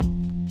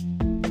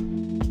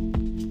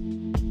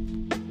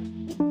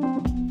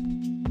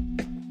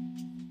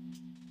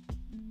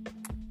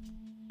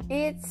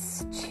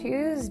It's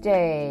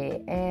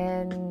Tuesday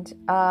and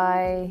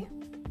I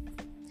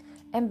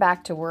am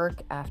back to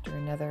work after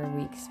another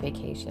week's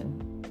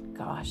vacation.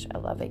 Gosh, I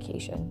love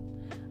vacation.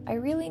 I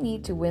really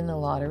need to win the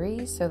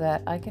lottery so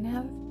that I can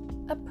have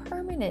a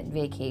permanent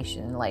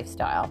vacation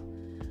lifestyle.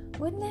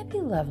 Wouldn't that be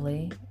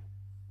lovely?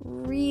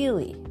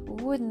 Really,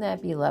 wouldn't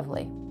that be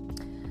lovely?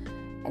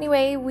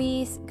 Anyway,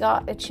 we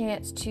got a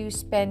chance to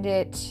spend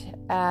it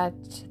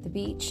at the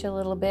beach a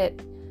little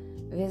bit,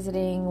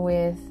 visiting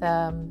with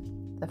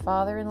the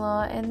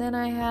father-in-law, and then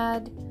I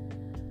had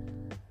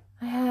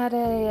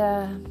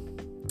a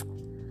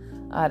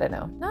I don't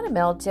know, not a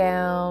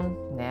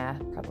meltdown. Nah,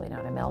 probably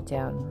not a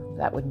meltdown.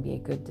 That wouldn't be a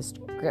good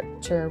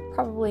descriptor.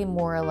 Probably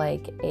more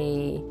like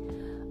a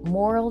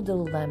moral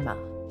dilemma.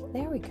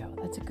 There we go.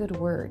 That's a good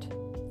word.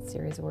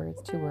 Series of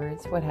words, 2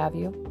 words, what have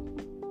you.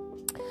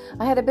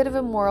 I had a bit of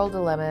a moral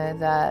dilemma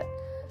that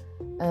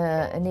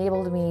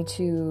enabled me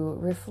to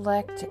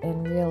reflect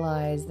and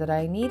realize that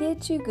I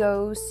needed to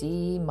go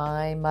see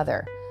my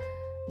mother.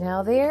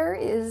 Now, there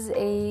is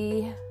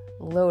a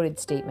loaded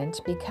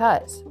statement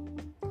because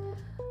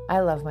I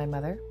love my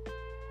mother,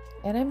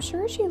 and I'm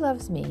sure she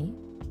loves me.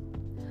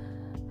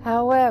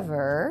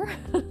 However,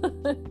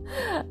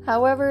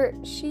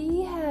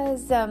 she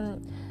has,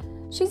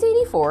 she's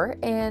 84,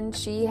 and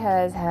she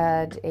has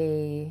had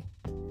a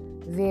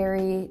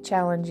very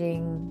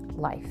challenging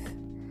life.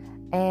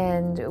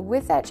 And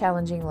with that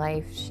challenging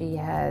life, she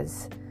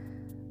has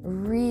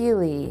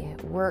really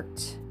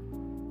worked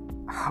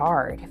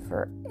hard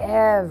for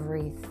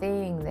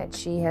everything that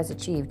she has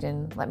achieved.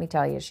 And let me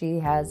tell you, she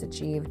has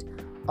achieved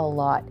a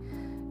lot.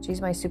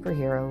 She's my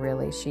superhero,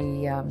 really.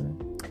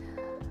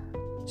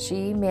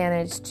 She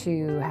managed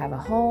to have a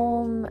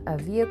home, a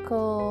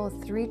vehicle,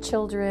 3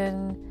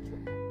 children,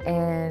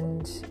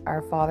 and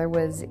our father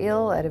was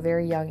ill at a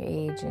very young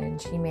age,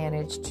 and she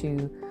managed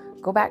to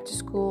go back to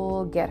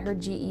school, get her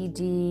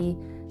GED,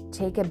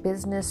 take a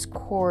business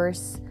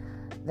course,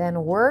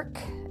 then work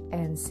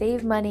and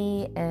save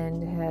money,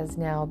 and has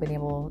now been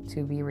able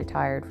to be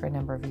retired for a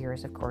number of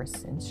years, of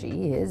course, and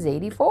she is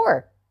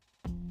 84.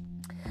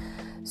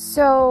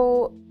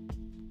 So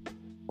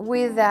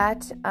with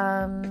that,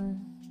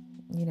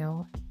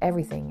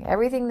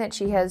 everything that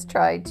she has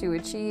tried to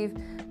achieve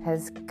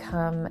has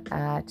come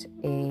at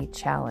a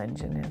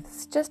challenge, and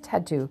has just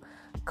had to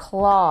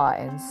claw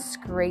and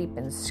scrape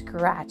and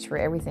scratch for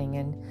everything.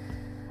 And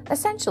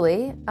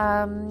essentially,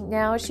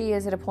 now she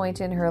is at a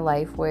point in her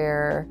life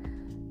where,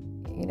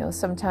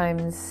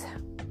 sometimes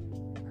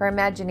her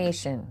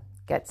imagination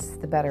gets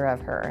the better of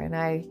her. And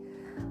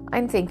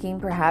I'm thinking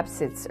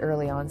perhaps it's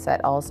early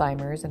onset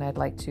Alzheimer's, and I'd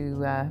like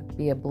to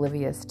be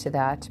oblivious to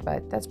that,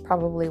 but that's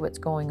probably what's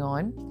going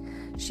on.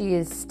 She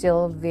is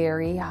still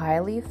very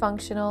highly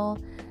functional,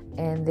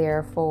 and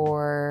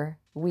therefore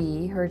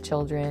we, her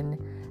children,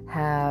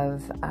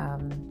 have,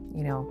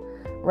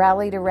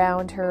 rallied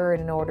around her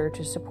in order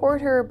to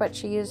support her, but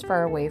she is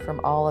far away from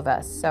all of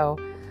us. So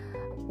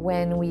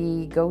when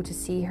we go to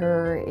see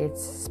her,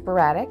 it's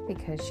sporadic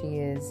because she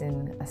is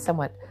in a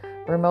somewhat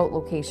remote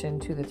location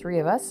to the 3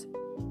 of us.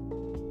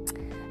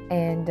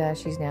 And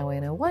she's now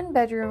in a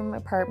 1-bedroom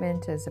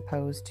apartment as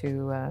opposed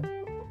to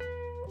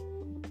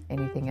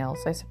anything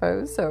else, I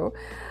suppose. So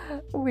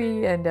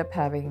we end up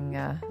having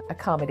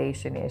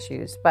accommodation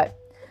issues. But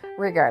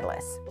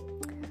regardless,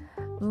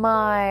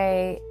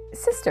 my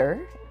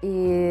sister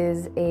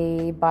is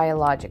a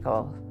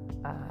biological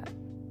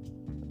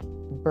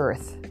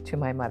birth to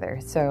my mother.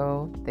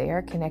 So they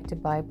are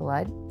connected by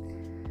blood.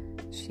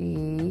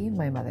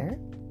 My mother,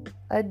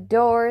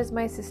 adores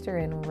my sister,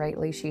 and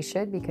rightly she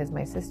should, because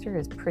my sister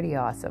is pretty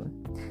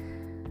awesome.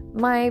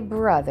 My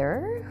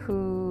brother,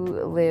 who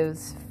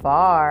lives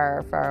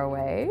far, far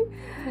away,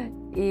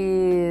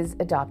 is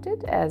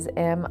adopted, as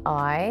am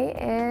I,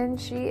 and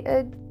she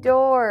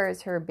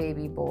adores her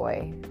baby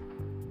boy.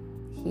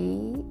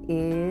 He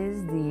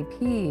is the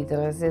pied de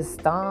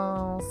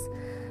resistance.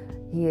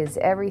 He is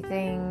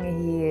everything.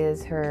 He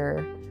is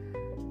her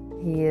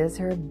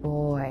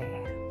boy.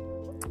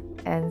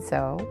 And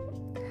so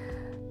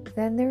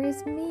then there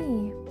is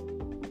me.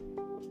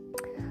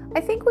 I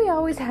think we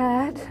always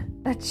had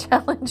a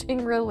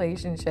challenging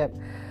relationship.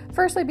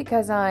 Firstly,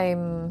 because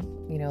I'm,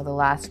 the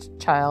last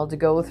child to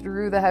go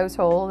through the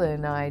household,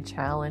 and I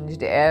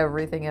challenged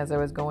everything as I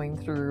was going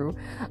through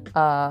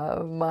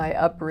my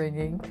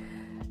upbringing.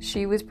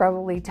 She was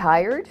probably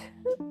tired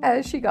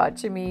as she got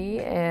to me,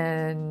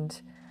 and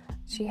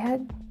she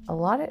had a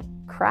lot of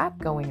crap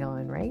going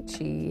on, right?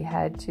 She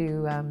had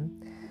to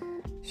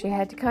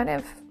kind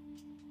of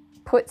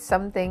put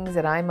some things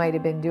that I might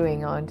have been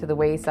doing onto the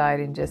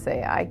wayside and just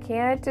say, I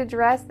can't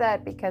address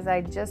that because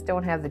I just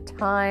don't have the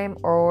time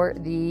or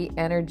the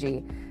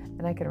energy.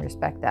 And I can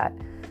respect that.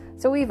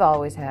 So we've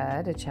always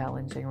had a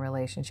challenging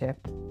relationship.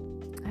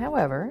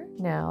 However,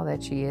 now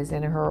that she is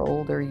in her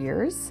older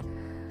years,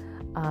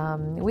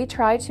 we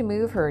tried to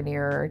move her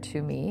nearer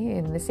to me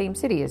in the same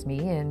city as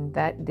me, and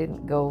that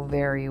didn't go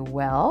very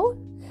well.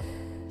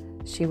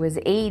 She was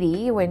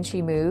 80 when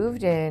she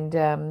moved, and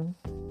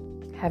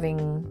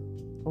having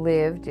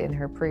lived in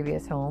her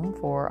previous home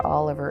for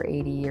all of her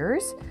 80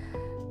 years.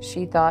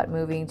 She thought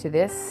moving to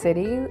this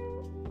city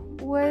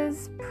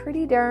was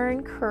pretty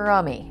darn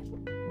crummy.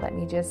 Let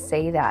me just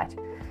say that.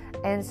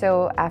 And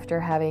so after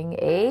having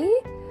a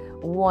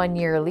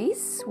 1-year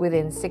lease,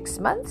 within 6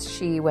 months,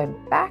 she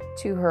went back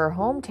to her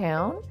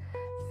hometown,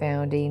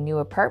 found a new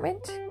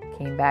apartment,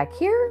 came back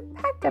here,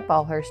 packed up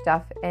all her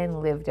stuff,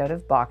 and lived out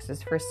of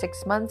boxes for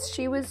 6 months.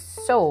 She was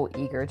so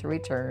eager to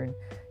return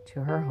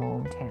to her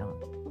hometown.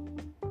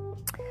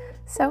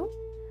 So,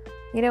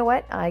 you know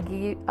what? I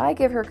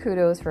give her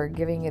kudos for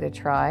giving it a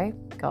try.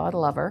 God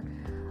love her.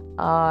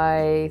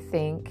 I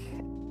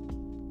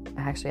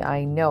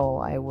know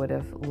I would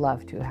have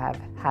loved to have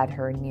had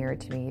her near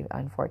to me.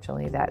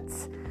 Unfortunately,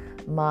 that's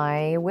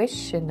my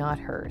wish and not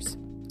hers.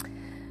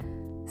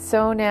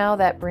 So now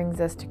that brings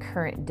us to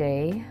current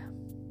day.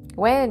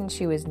 When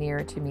she was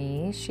near to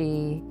me,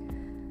 she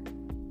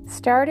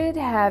started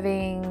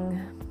having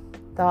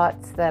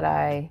thoughts that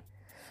I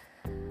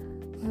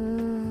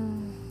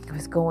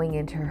was going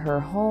into her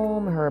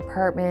home, her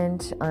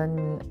apartment,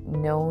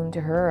 unknown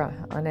to her,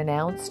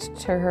 unannounced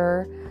to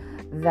her,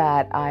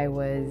 that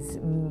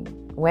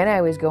when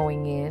I was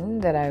going in,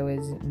 that I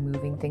was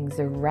moving things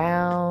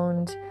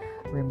around,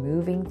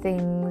 removing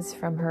things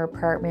from her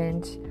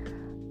apartment,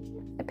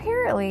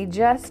 apparently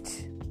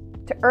just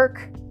to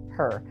irk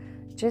her,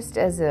 just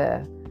as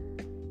a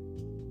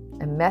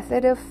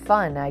method of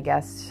fun, I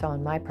guess,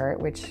 on my part,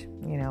 which,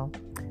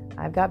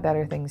 I've got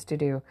better things to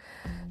do.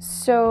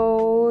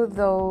 So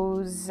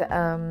those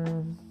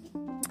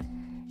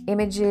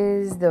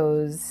images,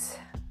 those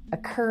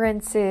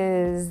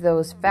occurrences,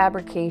 those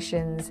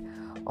fabrications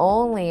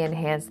only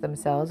enhanced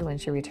themselves when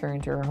she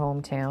returned to her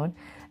hometown.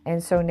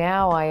 And so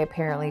now I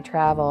apparently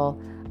travel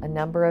a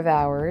number of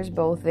hours,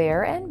 both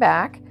there and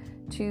back,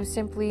 to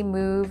simply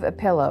move a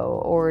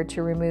pillow or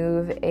to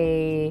remove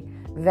a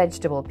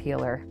vegetable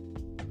peeler.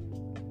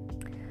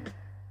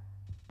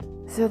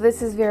 So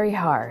this is very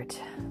hard.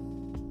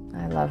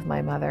 I love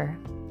my mother.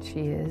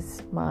 She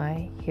is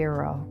my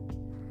hero.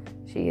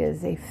 She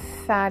is a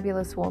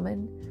fabulous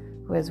woman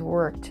who has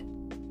worked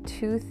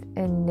tooth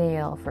and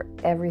nail for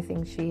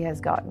everything she has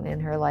gotten in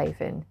her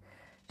life, and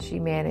she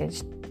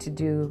managed to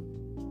do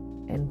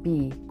and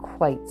be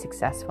quite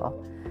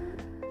successful.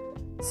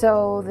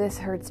 So this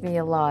hurts me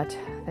a lot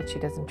that she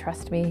doesn't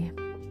trust me.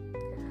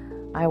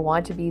 I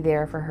want to be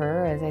there for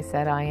her. As I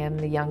said, I am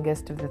the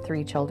youngest of the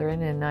 3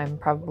 children, and I'm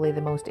probably the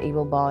most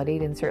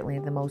able-bodied and certainly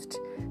the most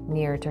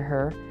near to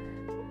her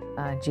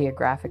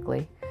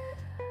geographically.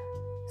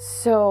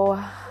 So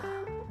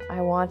I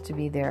want to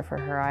be there for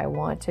her. I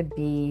want to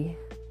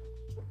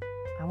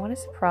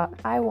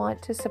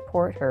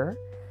support her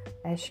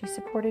as she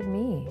supported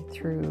me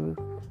through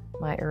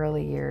my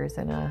early years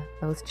and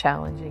those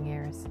challenging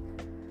years.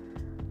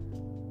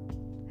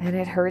 And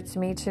it hurts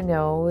me to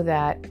know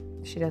that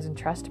she doesn't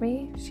trust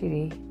me.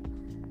 She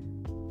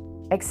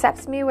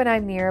accepts me when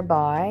I'm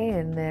nearby,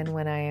 and then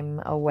when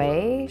I'm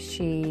away,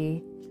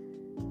 she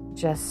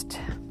just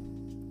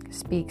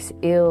speaks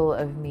ill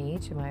of me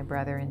to my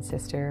brother and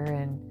sister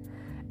and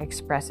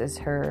expresses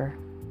her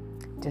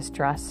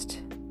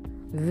distrust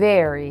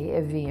very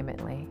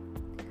vehemently.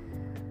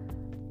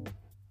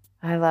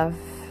 I love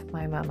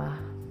my mama,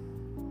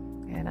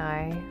 and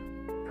I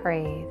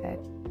pray that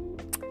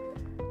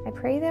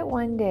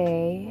one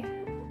day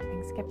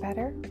things get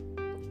better,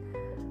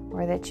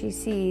 or that she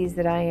sees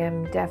that I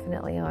am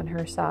definitely on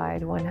her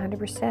side.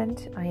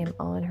 100% I am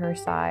on her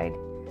side.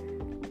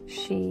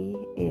 She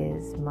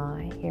is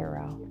my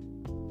hero.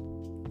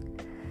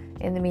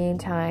 In the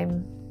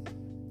meantime,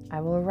 I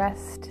will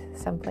rest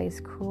someplace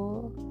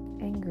cool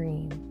and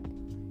green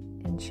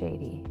and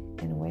shady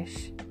and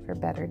wish for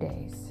better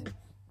days.